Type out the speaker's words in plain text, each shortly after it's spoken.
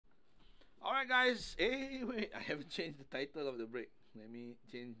Alright guys, hey wait, I haven't changed the title of the break. Let me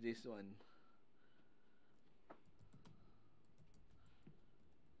change this one.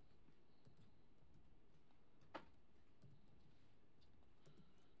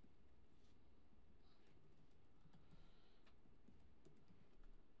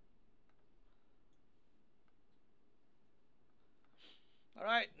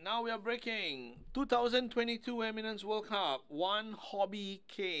 Alright, now we are breaking 2022 Eminence World Cup, one hobby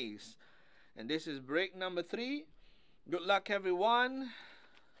case. And this is break number 3. Good luck everyone.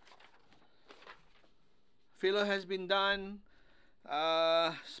 Filler has been done.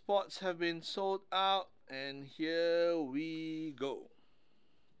 Spots have been sold out. And here we go.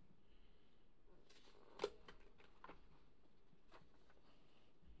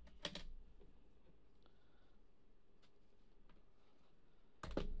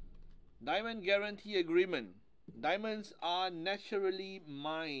 Diamond Guarantee Agreement. Diamonds are naturally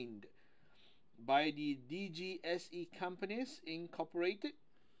mined by the DGSE Companies Incorporated.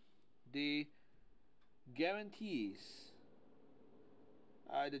 The guarantees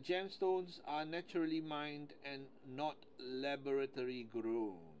the gemstones are naturally mined and not laboratory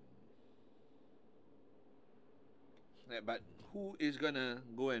grown. Yeah, but who is gonna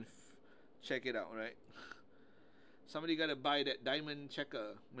go and check it out, right? Somebody gotta buy that diamond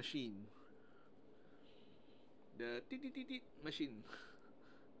checker machine. The tit machine.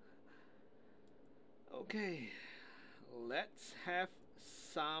 Okay, let's have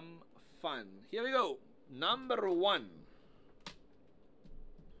some fun. Here we go. Number 1.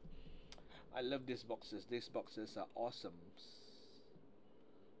 I love these boxes. These boxes are awesome.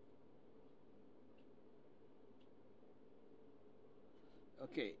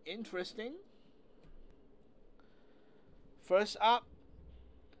 Okay, interesting. First up,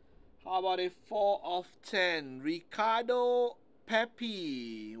 how about a 4 of 10? Ricardo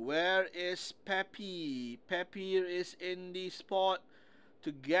Pepi. Where is Pepi? Pepi is in the spot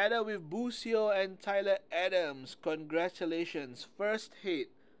together with Busio and Tyler Adams. Congratulations. First hit.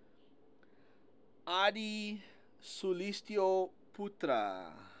 Adi Sulistio Putra.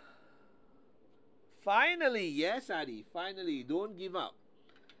 Finally, yes, Adi. Finally, don't give up.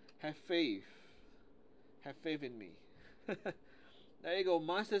 Have faith. Have faith in me. There you go,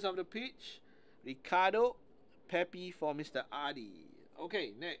 Masters of the Pitch, Ricardo Pepi for Mr. Adi.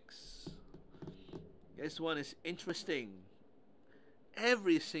 Okay, next. This one is interesting.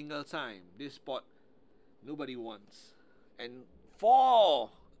 Every single time, this spot nobody wants. And for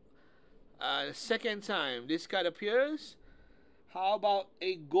second time this card appears. How about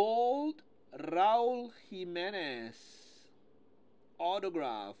a gold Raul Jimenez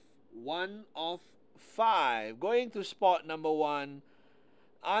autograph, 1 of 5. Going to spot number 1,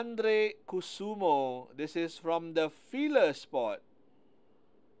 Andre Kusumo. This is from the Feeler spot.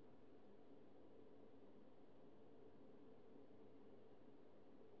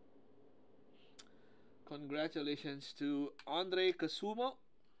 Congratulations to Andre Kusumo.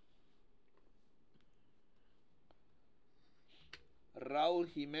 Raul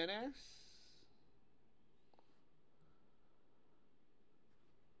Jimenez.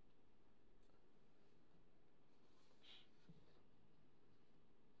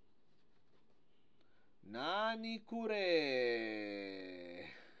 Nani Kure.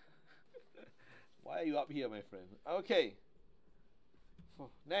 Why are you up here, my friend? Okay.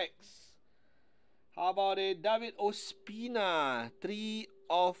 Next. How about a David Ospina? 3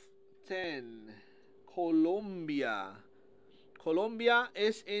 of 10. Colombia. Colombia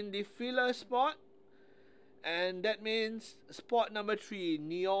is in the filler spot. And that means spot number 3.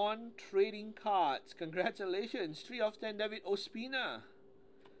 Neon Trading Cards. Congratulations. 3 of 10 David Ospina.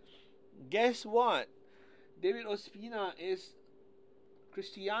 Guess what? David Ospina is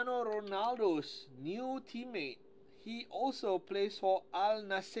Cristiano Ronaldo's new teammate. He also plays for Al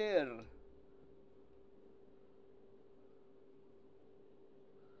Nassr.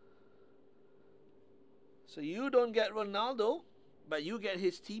 So you don't get Ronaldo, but you get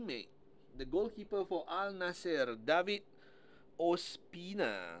his teammate, the goalkeeper for Al Nassr, David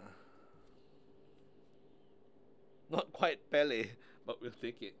Ospina. Not quite Pele, but we'll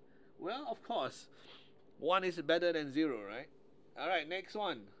take it. Well, of course. 1 is better than 0, right? Alright, next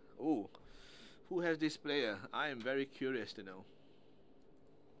one. Ooh, who has this player? I am very curious to know.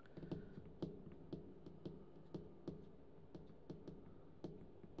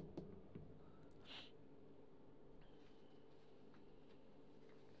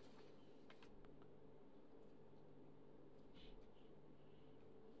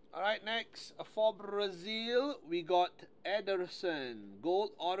 Alright, next. For Brazil, we got Ederson.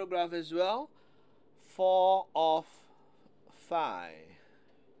 Gold autograph as well. 4 of 5.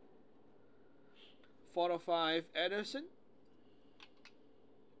 4 of 5, Ederson.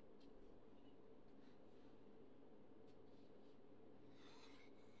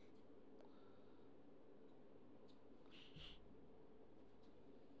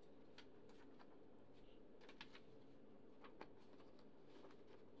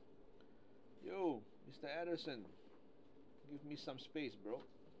 Yo, Mr. Ederson, give me some space, bro.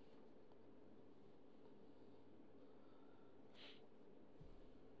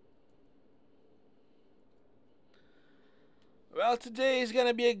 Well, today is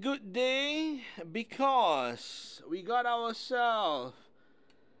gonna be a good day because we got ourselves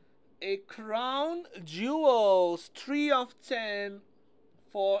a crown jewels 3 of 10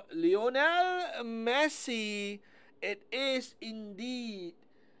 for Lionel Messi. It is indeed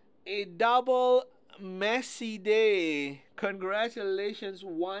a double Messi day. Congratulations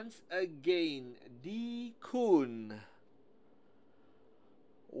once again, D Kun.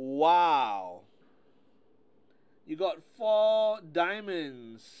 Wow. You got 4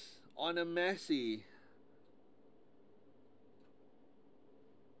 diamonds on a Messi.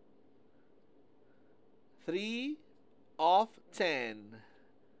 Three of 10.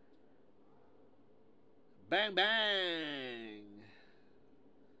 Bang bang.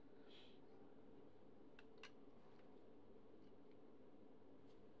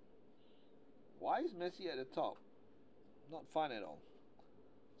 Why is Messi at the top? Not fun at all.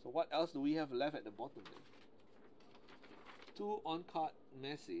 So what else do we have left at the bottom then? 2 on card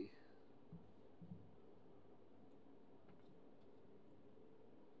Messi.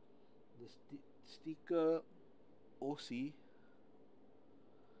 The sticker OC.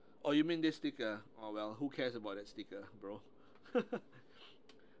 Oh, you mean this sticker? Oh well, who cares about that sticker, bro?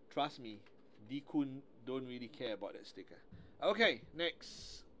 Trust me, D-Kun don't really care about that sticker. Okay,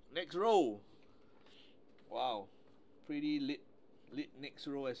 next row. Wow, pretty lit next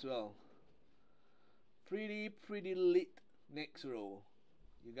row as well. Pretty lit next row.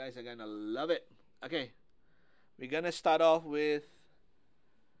 You guys are gonna love it. Okay, we're gonna start off with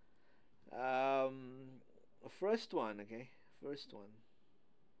first one. Okay, first one.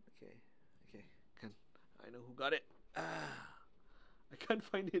 Okay. I know who got it. I can't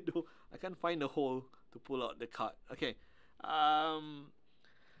find it though. I can't find the hole to pull out the card. Okay.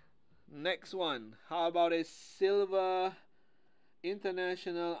 Next one. How about a silver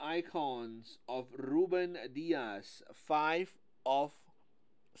international icons of Ruben Diaz, 5 of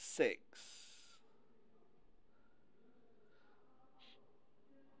 6.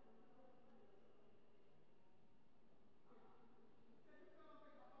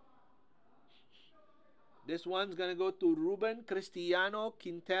 This one's gonna go to Ruben Cristiano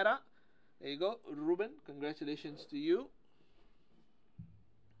Quintera. There you go, Ruben. Congratulations to you.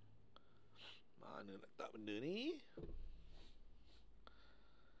 Mana letak benda ni?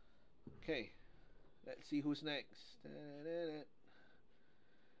 Okay, let's see who's next.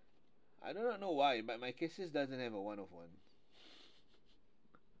 I do not know why, but my cases doesn't have a 1 of 1.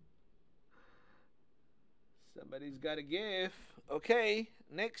 Somebody's got a gift. Okay,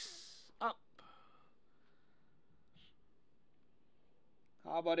 next up.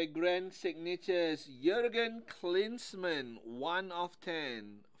 How about a grand signatures? Jurgen Klinsmann, 1 of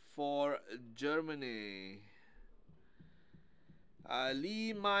 10 for Germany.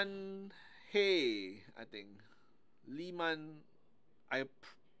 Lehman Hay, I think. Lehman, I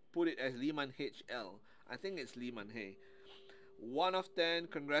put it as Lehman HL. I think it's Lehman Hay. 1 of 10.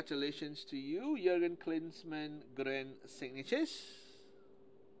 Congratulations to you, Jurgen Klinsmann, grand signatures.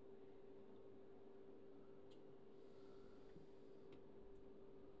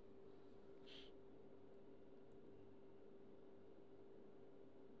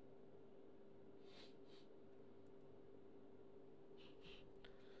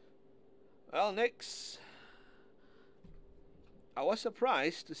 Well, next, I was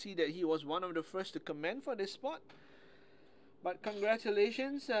surprised to see that he was one of the first to comment for this spot. But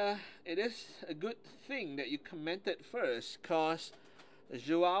congratulations, it is a good thing that you commented first, cause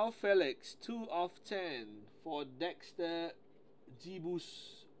Joao Felix, 2 of 10 for Dexter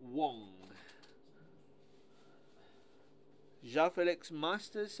Jibus Wong. Joao Felix,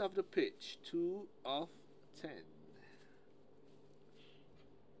 Masters of the Pitch, 2 of 10.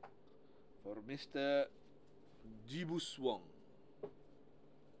 For Mr. Jibus Wong.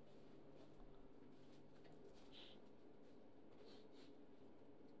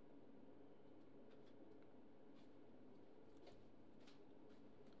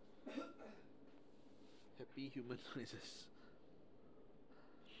 Happy human noises.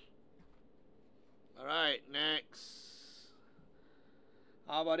 Alright, next.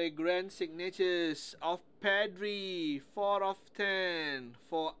 How about a grand signatures of Pedri, 4 of 10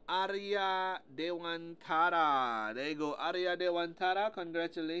 for Arya Dewantara. There you go, Arya Dewantara.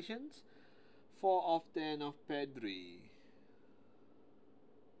 Congratulations. 4 of 10 of Pedri.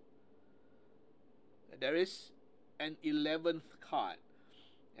 There is an 11th card,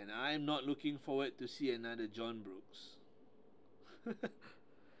 and I'm not looking forward to see another John Brooks.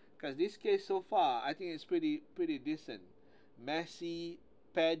 Because this case so far, I think it's pretty decent. Messi,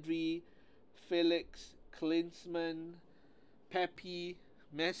 Pedri, Felix, Klinsmann, Pepe,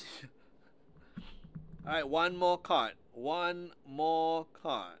 Messi. Alright, one more card. One more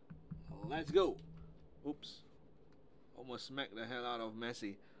card. Let's go. Oops. Almost smacked the hell out of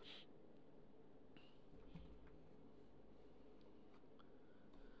Messi.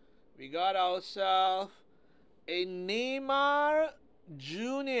 We got ourselves a Neymar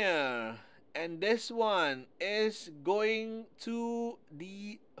Jr. And this one is going to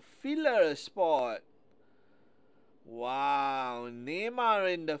the filler spot. Wow,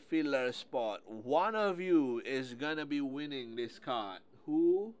 Neymar in the filler spot. One of you is gonna be winning this card.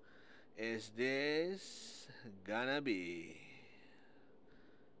 Who is this gonna be?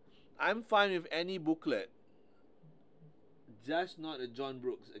 I'm fine with any booklet, just not a John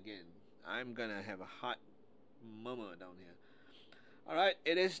Brooks again. I'm gonna have a hot murmur down here. Alright,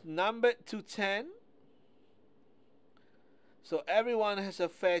 it is numbered to 10. So everyone has a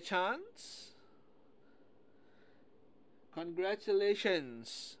fair chance.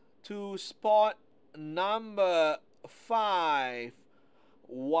 Congratulations to spot number 5,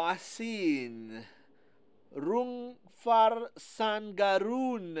 Wasin Rungfar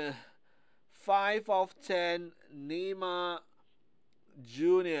Sangarun. 5 of 10, Neymar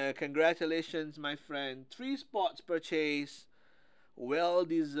Jr. Congratulations, my friend. 3 spots purchase. Well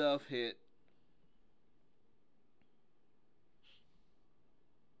deserved hit.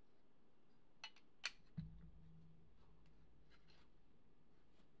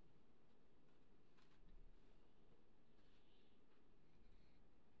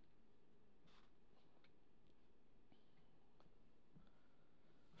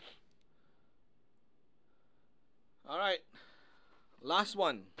 Alright, last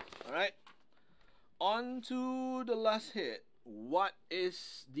one. Alright, on to the last hit. What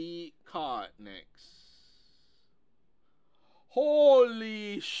is the card next?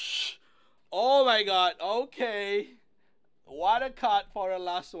 Holy sh! Oh my god, okay. What a card for a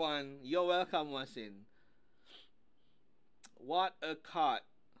last one. You're welcome, Wasin. What a card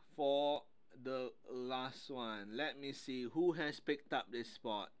for the last one. Let me see who has picked up this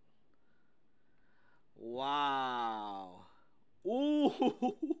spot. Wow. Ooh.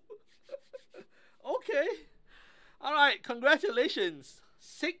 Okay. Alright, congratulations.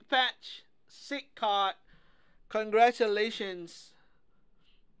 Sick patch, sick card. Congratulations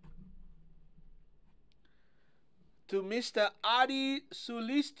to Mr. Adi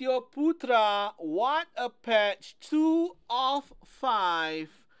Sulistyo Putra. What a patch. 2 of 5.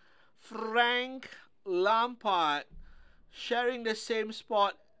 Frank Lampard sharing the same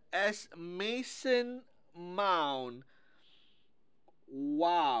spot as Mason Mount.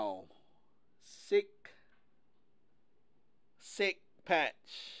 Wow. Sick patch.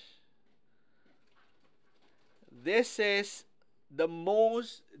 This is the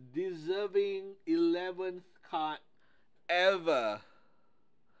most deserving 11th card ever.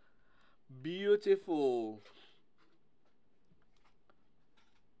 Beautiful.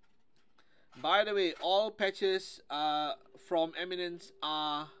 By the way, all patches from Eminence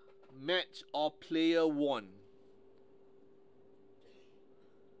are match or player won.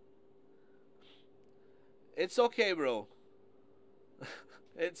 It's okay, bro.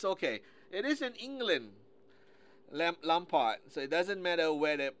 It's okay. It is in England, Lampard, so it doesn't matter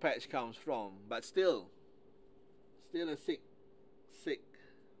where the patch comes from. But still a sick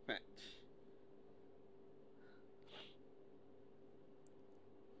patch.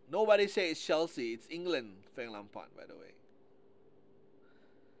 Nobody says it's Chelsea. It's England, Frank Lampard, by the way.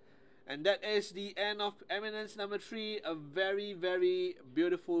 And that is the end of Eminence number 3. A very, very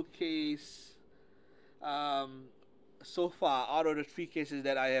beautiful case. So far out of the 3 cases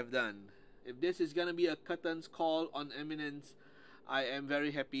that I have done. If this is gonna be a curtains call on Eminence, I am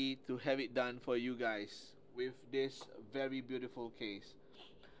very happy to have it done for you guys with this very beautiful case.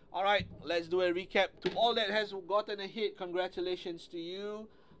 Alright, let's do a recap. To all that has gotten a hit, congratulations to you.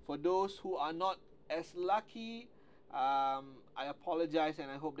 For those who are not as lucky, I apologize, and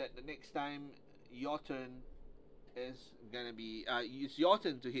I hope that the next time your turn is gonna be it's your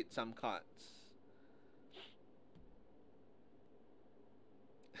turn to hit some cards.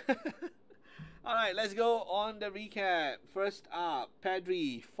 Alright, let's go on the recap. First up,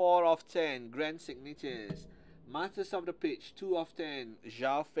 Pedri, 4 of 10, grand signatures. Masters of the Pitch, 2 of 10,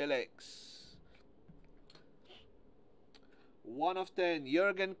 João Felix. 1 of 10,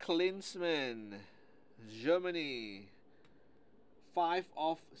 Jürgen Klinsmann, Germany. 5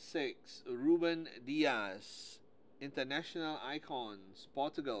 of 6, Ruben Dias, International Icons,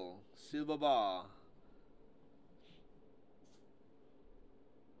 Portugal, silver bar.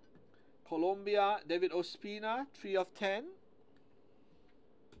 Colombia, David Ospina, 3 of 10.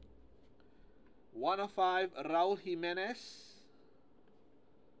 1 of 5, Raul Jimenez.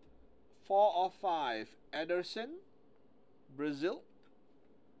 4 of 5, Ederson, Brazil.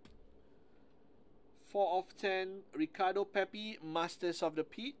 4 of 10, Ricardo Pepi, Masters of the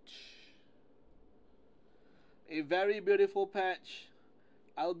Pitch. A very beautiful patch,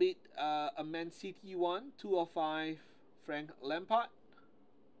 albeit a Man City one. 2 of 5, Frank Lampard.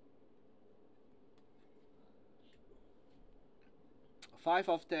 5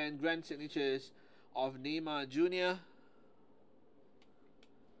 of 10, Grand Signatures of Neymar Jr.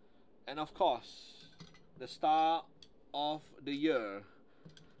 And of course, the star of the year,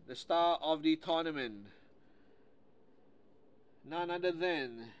 the star of the tournament, none other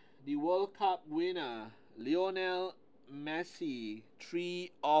than the World Cup winner, Lionel Messi.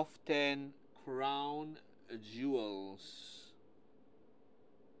 3 of 10 crown jewels.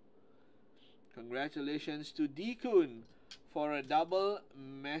 Congratulations to D-Kun for a double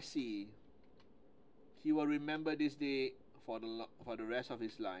Messi. He will remember this day for the rest of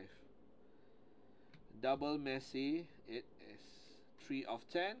his life. Double Messi. It is 3 of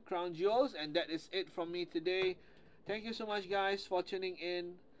 10 crown jewels, and that is it from me today. Thank you so much, guys, for tuning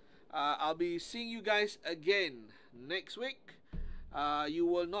in. I'll be seeing you guys again next week. You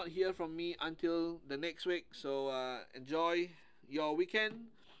will not hear from me until the next week, so enjoy your weekend,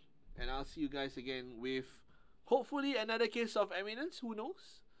 and I'll see you guys again with hopefully another case of Eminence. Who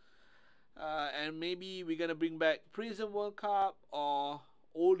knows? And maybe we're gonna bring back Prism World Cup or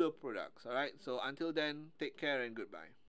older products. Alright, so until then, take care and goodbye.